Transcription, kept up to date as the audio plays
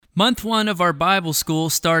Month one of our Bible school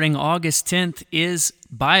starting August 10th is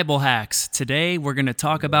Bible Hacks. Today we're going to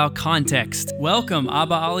talk about context. Welcome,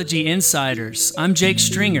 Abbaology Insiders. I'm Jake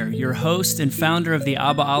Stringer, your host and founder of the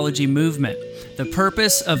Abbaology movement. The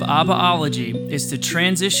purpose of Abbaology is to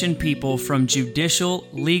transition people from judicial,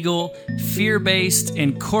 legal, fear-based,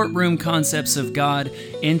 and courtroom concepts of God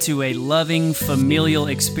into a loving, familial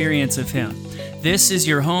experience of Him. This is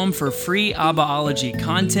your home for free Abbaology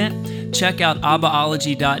content. Check out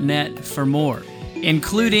abbaology.net for more,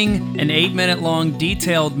 including an 8-minute long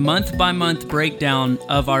detailed month-by-month breakdown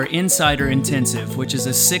of our Insider Intensive, which is a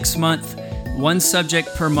 6-month, one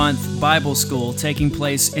subject per month Bible school taking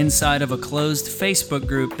place inside of a closed Facebook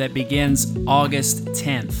group that begins August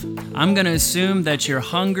 10th. I'm going to assume that you're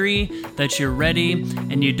hungry, that you're ready,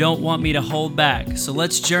 and you don't want me to hold back. So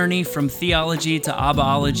let's journey from theology to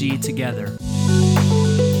Abbaology together.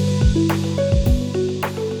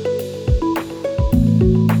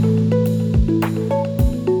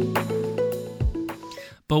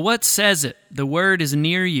 But what says it? The word is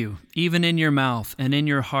near you, even in your mouth and in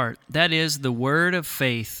your heart. That is the word of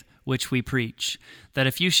faith which we preach. That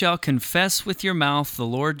if you shall confess with your mouth the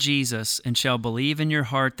Lord Jesus, and shall believe in your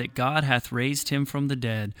heart that God hath raised him from the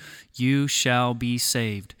dead, you shall be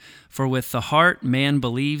saved. For with the heart man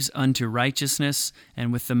believes unto righteousness,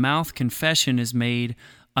 and with the mouth confession is made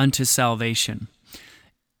unto salvation.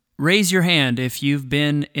 Raise your hand if you've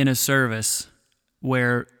been in a service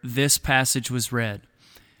where this passage was read.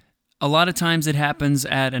 A lot of times it happens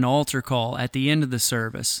at an altar call at the end of the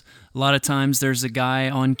service. A lot of times there's a guy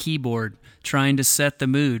on keyboard trying to set the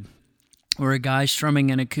mood, or a guy strumming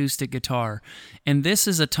an acoustic guitar. And this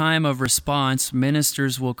is a time of response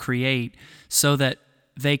ministers will create so that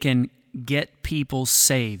they can get people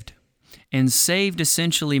saved. And saved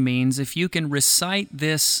essentially means if you can recite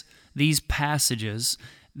these passages,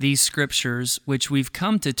 these scriptures, which we've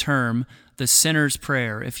come to term the sinner's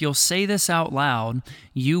prayer. If you'll say this out loud,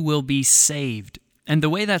 you will be saved. And the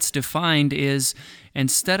way that's defined is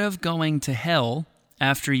instead of going to hell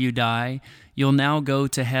after you die, you'll now go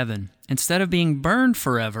to heaven. Instead of being burned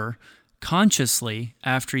forever, consciously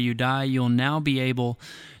after you die, you'll now be able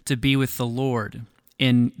to be with the Lord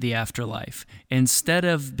in the afterlife. Instead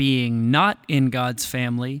of being not in God's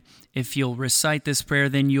family, if you'll recite this prayer,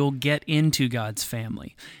 then you'll get into God's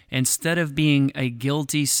family. Instead of being a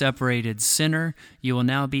guilty, separated sinner, you will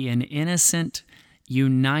now be an innocent,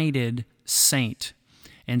 united saint.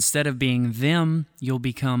 Instead of being them, you'll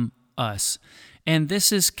become us. And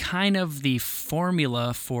this is kind of the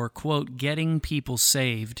formula for, quote, getting people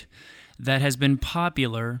saved that has been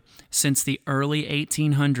popular since the early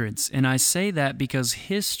 1800s. And I say that because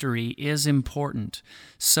history is important.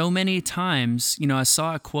 So many times, I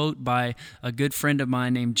saw a quote by a good friend of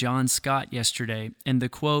mine named John Scott yesterday, and the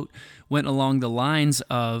quote went along the lines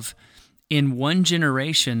of, in one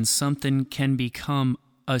generation, something can become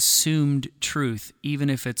assumed truth,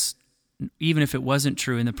 even if it wasn't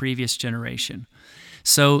true in the previous generation.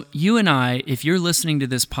 So you and I, if you're listening to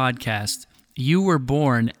this podcast, you were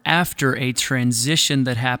born after a transition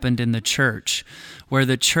that happened in the church, where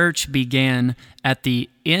the church began at the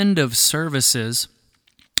end of services.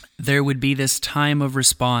 There would be this time of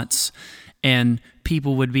response, and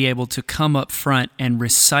people would be able to come up front and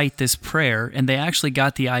recite this prayer. And they actually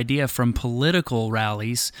got the idea from political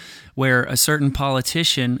rallies, where a certain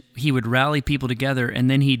politician, he would rally people together,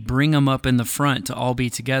 and then he'd bring them up in the front to all be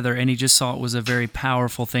together. And he just saw it was a very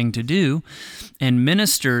powerful thing to do. And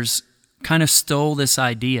ministers kind of stole this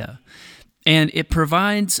idea. And it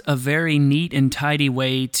provides a very neat and tidy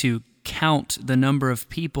way to count the number of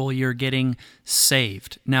people you're getting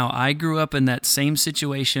saved. Now, I grew up in that same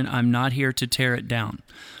situation. I'm not here to tear it down.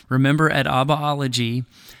 Remember, at Abbaology,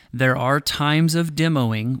 there are times of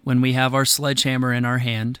demoing when we have our sledgehammer in our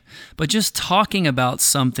hand, but just talking about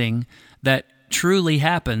something that truly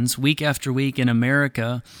happens week after week in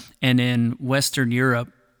America and in Western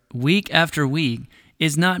Europe, week after week,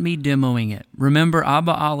 is not me demoing it. Remember,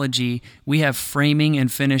 Abbaology, we have framing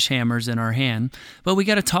and finish hammers in our hand, but we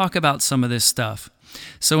got to talk about some of this stuff.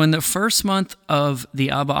 So in the first month of the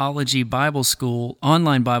Abbaology Bible School,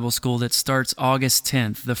 online Bible School that starts August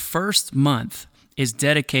 10th, the first month is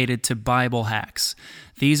dedicated to Bible hacks.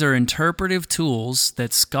 These are interpretive tools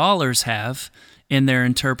that scholars have in their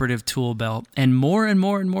interpretive tool belt, and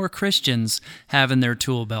more Christians have in their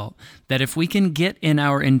tool belt, that if we can get in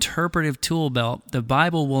our interpretive tool belt, the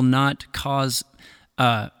Bible will not cause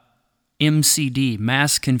MCD,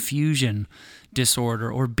 mass confusion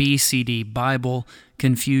disorder, or BCD, Bible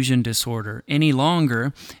confusion disorder, any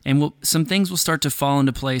longer, and some things will start to fall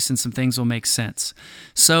into place and some things will make sense.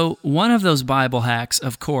 So one of those Bible hacks,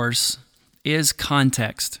 of course, is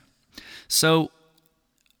context. So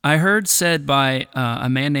I heard said by a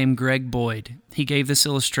man named Greg Boyd, he gave this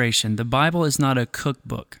illustration: the Bible is not a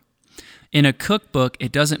cookbook. In a cookbook,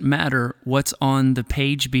 it doesn't matter what's on the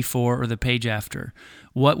page before or the page after,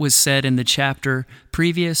 what was said in the chapter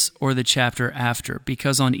previous or the chapter after,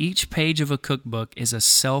 because on each page of a cookbook is a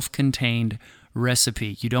self-contained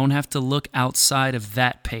recipe. You don't have to look outside of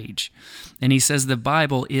that page. And he says the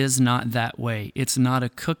Bible is not that way. It's not a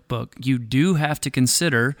cookbook. You do have to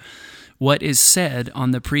consider what is said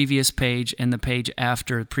on the previous page and the page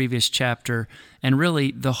after the previous chapter, and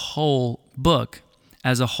really the whole book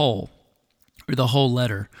as a whole, or the whole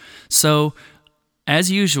letter. So,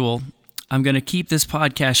 as usual, I'm going to keep this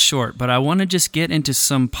podcast short, but I want to just get into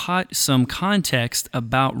some context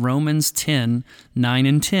about Romans 10, 9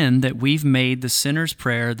 and 10, that we've made the sinner's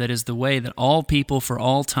prayer, that is the way that all people for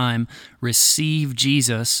all time receive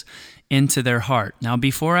Jesus into their heart. Now,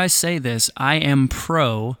 before I say this, I am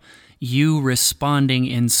pro you responding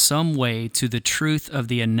in some way to the truth of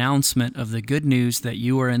the announcement of the good news that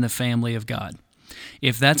you are in the family of God.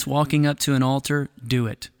 If that's walking up to an altar, do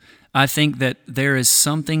it. I think that there is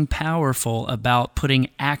something powerful about putting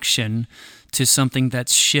action to something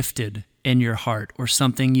that's shifted in your heart or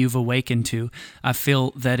something you've awakened to. I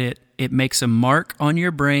feel that it makes a mark on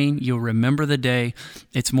your brain. You'll remember the day.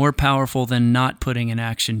 It's more powerful than not putting an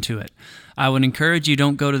action to it. I would encourage you,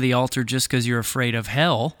 don't go to the altar just because you're afraid of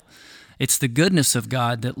hell. It's the goodness of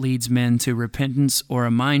God that leads men to repentance or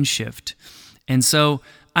a mind shift. And so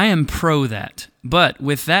I am pro that. But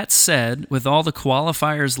with that said, with all the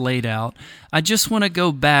qualifiers laid out, I just want to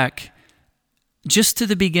go back just to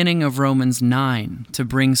the beginning of Romans 9 to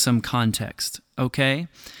bring some context, okay?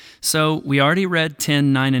 So we already read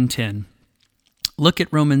 10, 9, and 10. Look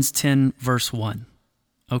at Romans 10, verse 1.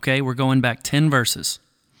 Okay, we're going back 10 verses.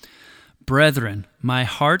 Brethren, my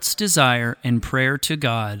heart's desire and prayer to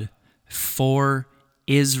God for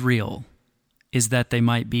Israel is that they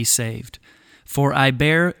might be saved. For I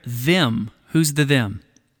bear them. Who's the them?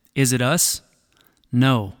 Is it us?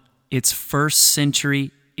 No, it's first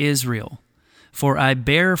century Israel. For I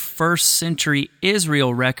bear first century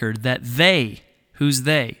Israel record that they, who's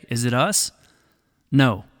they? Is it us?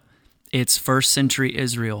 No, it's first century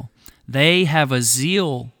Israel. They have a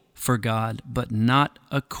zeal for God, but not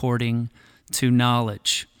according to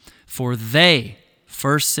knowledge. For they,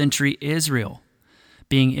 first century Israel,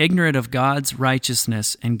 being ignorant of God's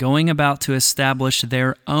righteousness and going about to establish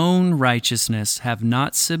their own righteousness, have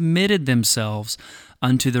not submitted themselves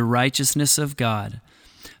unto the righteousness of God.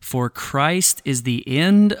 For Christ is the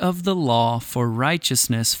end of the law for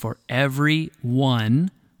righteousness for every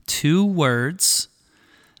one, 2 words,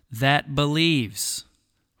 that believes.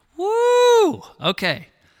 Woo! Okay.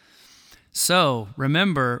 So,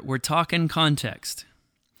 remember, we're talking context.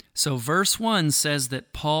 So verse 1 says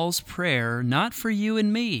that Paul's prayer, not for you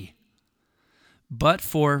and me, but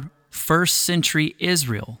for first century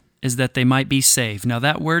Israel, is that they might be saved. Now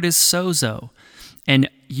that word is sozo, and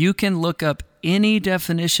you can look up any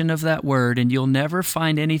definition of that word and you'll never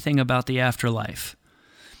find anything about the afterlife.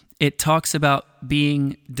 It talks about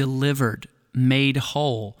being delivered, made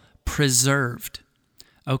whole, preserved.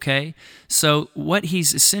 Okay? So what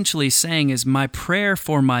he's essentially saying is, my prayer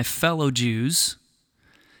for my fellow Jews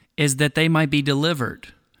is that they might be delivered.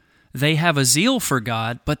 They have a zeal for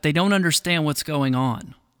God, but they don't understand what's going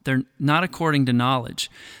on. They're not according to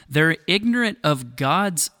knowledge. They're ignorant of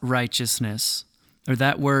God's righteousness, or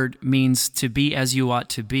that word means to be as you ought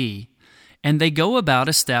to be, and they go about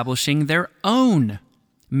establishing their own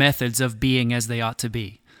methods of being as they ought to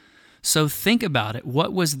be. So think about it.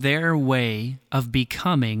 What was their way of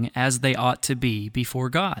becoming as they ought to be before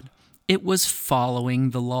God? It was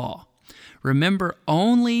following the law. Remember,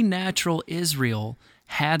 only natural Israel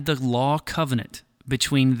had the law covenant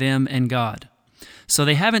between them and God. So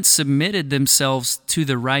they haven't submitted themselves to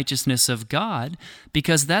the righteousness of God,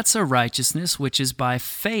 because that's a righteousness which is by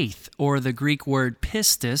faith, or the Greek word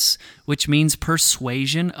pistis, which means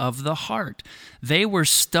persuasion of the heart. They were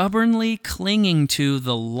stubbornly clinging to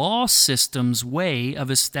the law system's way of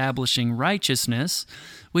establishing righteousness,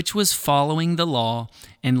 which was following the law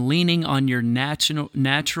and leaning on your natural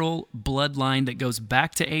bloodline that goes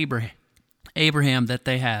back to Abraham that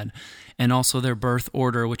they had, and also their birth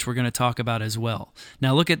order, which we're going to talk about as well.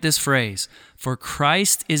 Now look at this phrase, for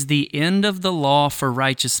Christ is the end of the law for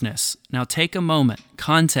righteousness. Now take a moment,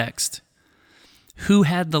 context. Who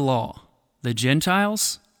had the law? The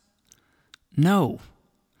Gentiles? No.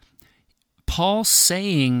 Paul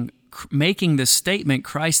making the statement,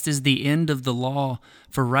 Christ is the end of the law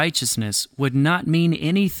for righteousness, would not mean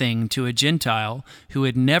anything to a Gentile who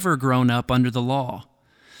had never grown up under the law.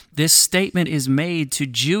 This statement is made to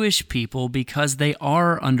Jewish people because they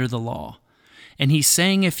are under the law. And he's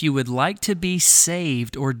saying if you would like to be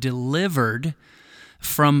saved or delivered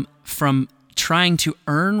from trying to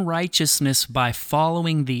earn righteousness by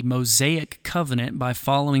following the Mosaic covenant, by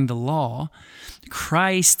following the law,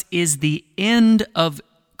 Christ is the end of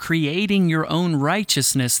creating your own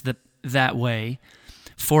righteousness that way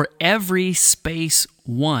for every space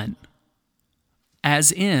one,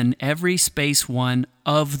 as in every space one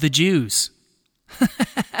of the Jews.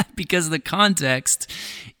 Because the context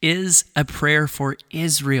is a prayer for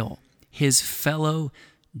Israel, his fellow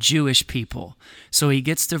Jewish people. So he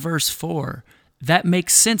gets to verse 4. That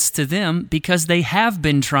makes sense to them because they have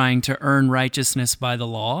been trying to earn righteousness by the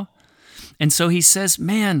law. And so he says,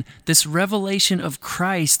 man, this revelation of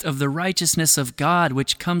Christ, of the righteousness of God,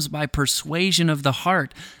 which comes by persuasion of the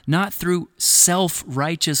heart, not through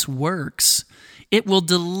self-righteous works, it will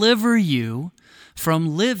deliver you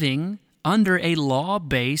from living under a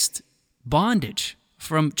law-based bondage,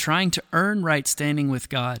 from trying to earn right standing with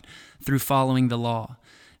God through following the law.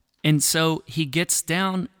 And so he gets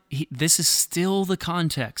down, this is still the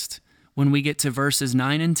context when we get to verses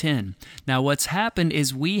 9 and 10. Now what's happened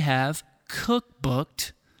is we have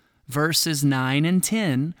cookbooked verses 9 and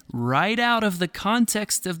 10 right out of the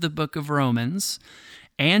context of the book of Romans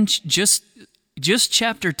and just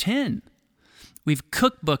chapter 10. We've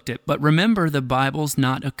cookbooked it, but remember, the Bible's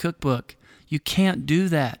not a cookbook. You can't do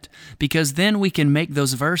that, because then we can make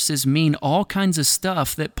those verses mean all kinds of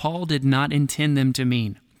stuff that Paul did not intend them to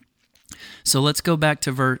mean. So let's go back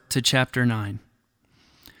to chapter 9.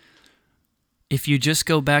 If you just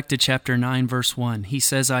go back to chapter 9, verse 1, he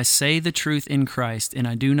says, I say the truth in Christ, and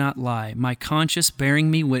I do not lie, my conscience bearing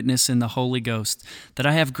me witness in the Holy Ghost, that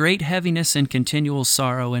I have great heaviness and continual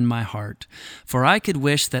sorrow in my heart. For I could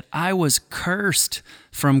wish that I was cursed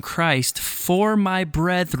from Christ for my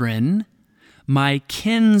brethren, my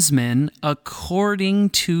kinsmen,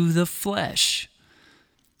 according to the flesh.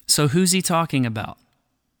 So who's he talking about?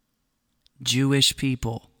 Jewish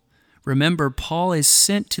people. Remember, Paul is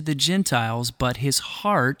sent to the Gentiles, but his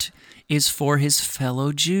heart is for his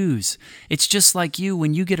fellow Jews. It's just like you,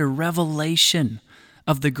 when you get a revelation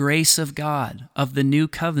of the grace of God, of the new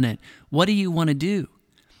covenant, what do you want to do?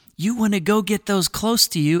 You want to go get those close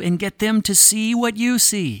to you and get them to see what you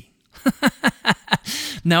see.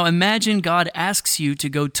 Now imagine God asks you to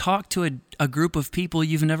go talk to a group of people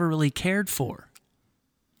you've never really cared for.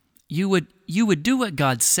 You would do what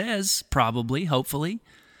God says, probably, hopefully,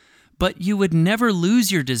 but you would never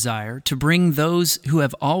lose your desire to bring those who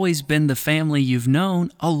have always been the family you've known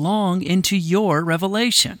along into your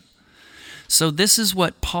revelation. So this is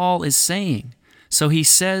what Paul is saying. So he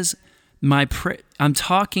says, I'm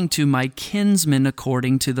talking to my kinsmen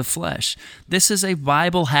according to the flesh. This is a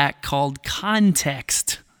Bible hack called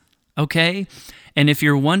context, okay? And if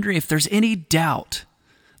you're wondering if there's any doubt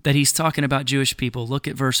that he's talking about Jewish people, look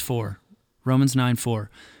at verse 4, Romans 9:4.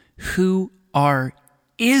 Who are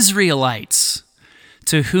Israelites,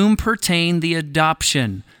 to whom pertain the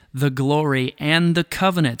adoption, the glory, and the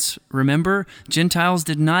covenants. Remember, Gentiles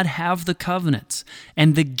did not have the covenants.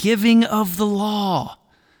 And the giving of the law.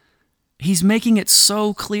 He's making it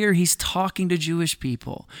so clear he's talking to Jewish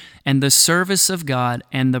people. And the service of God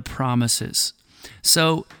and the promises.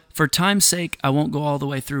 So, for time's sake, I won't go all the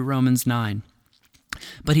way through Romans 9.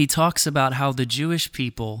 But he talks about how the Jewish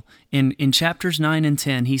people, in chapters 9 and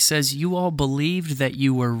 10, he says, you all believed that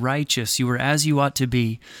you were righteous, you were as you ought to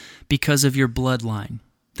be, because of your bloodline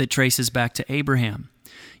that traces back to Abraham.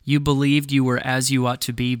 You believed you were as you ought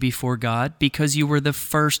to be before God because you were the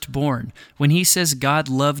firstborn. When he says God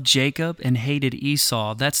loved Jacob and hated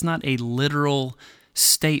Esau, that's not a literal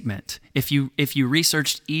statement. If you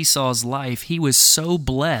researched Esau's life, he was so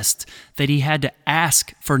blessed that he had to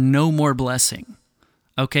ask for no more blessing.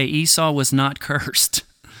 Okay, Esau was not cursed.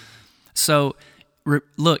 So,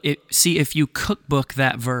 look, see, if you cookbook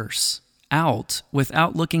that verse out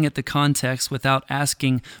without looking at the context, without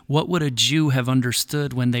asking what would a Jew have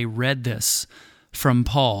understood when they read this from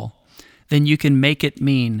Paul, then you can make it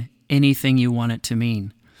mean anything you want it to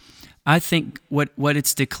mean. I think what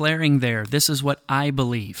it's declaring there, this is what I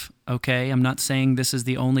believe, okay? I'm not saying this is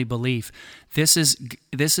the only belief. This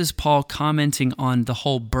is Paul commenting on the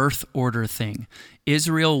whole birth order thing.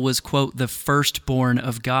 Israel was, quote, the firstborn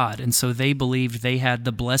of God, and so they believed they had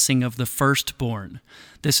the blessing of the firstborn.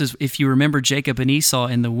 This is, if you remember Jacob and Esau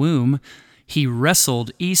in the womb, He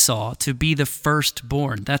wrestled Esau to be the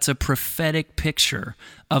firstborn. That's a prophetic picture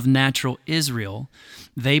of natural Israel.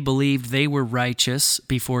 They believed they were righteous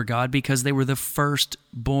before God because they were the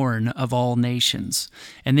firstborn of all nations.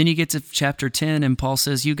 And then you get to chapter 10, and Paul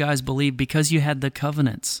says, you guys believe because you had the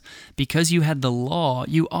covenants, because you had the law,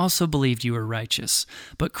 you also believed you were righteous.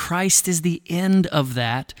 But Christ is the end of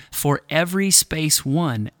that for every space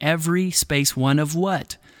one. Every space one of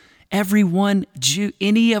what? Everyone,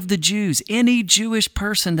 any of the Jews, any Jewish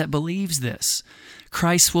person that believes this,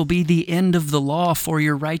 Christ will be the end of the law for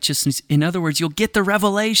your righteousness. In other words, you'll get the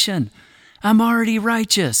revelation. I'm already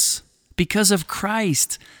righteous because of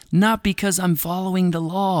Christ, not because I'm following the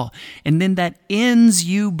law. And then that ends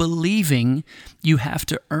you believing you have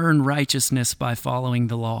to earn righteousness by following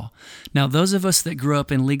the law. Now, those of us that grew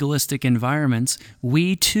up in legalistic environments,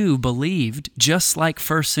 we too believed, just like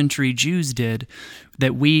first century Jews did,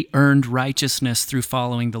 that we earned righteousness through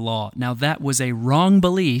following the law. Now, that was a wrong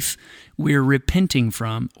belief we're repenting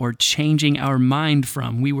from or changing our mind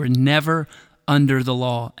from. We were never under the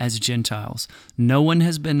law as Gentiles. No one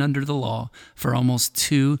has been under the law for almost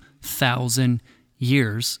 2,000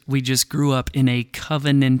 years. We just grew up in a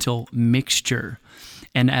covenantal mixture.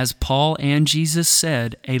 And as Paul and Jesus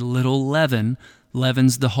said, a little leaven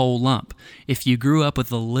leavens the whole lump. If you grew up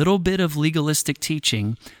with a little bit of legalistic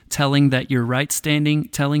teaching telling that your right standing,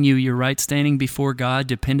 telling you your right standing before God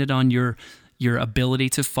depended on your ability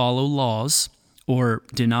to follow laws or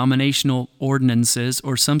denominational ordinances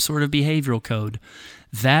or some sort of behavioral code,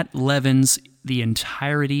 that leavens the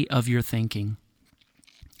entirety of your thinking.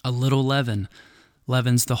 A little leaven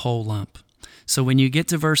leavens the whole lump. So when you get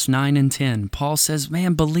to verse 9 and 10, Paul says,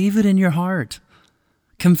 man, believe it in your heart.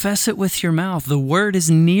 Confess it with your mouth. The word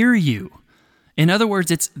is near you. In other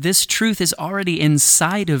words, this truth is already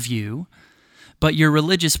inside of you, but your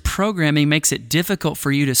religious programming makes it difficult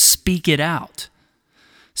for you to speak it out.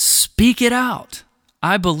 Speak it out.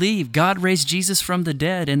 I believe God raised Jesus from the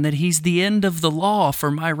dead and that he's the end of the law for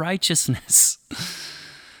my righteousness.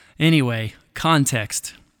 Anyway,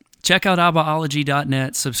 context. Check out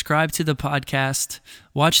AbbaOlogy.net, subscribe to the podcast,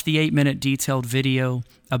 watch the 8-minute detailed video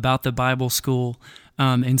about the Bible school,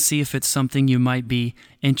 and see if it's something you might be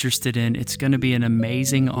interested in. It's going to be an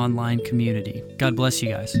amazing online community. God bless you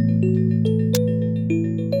guys.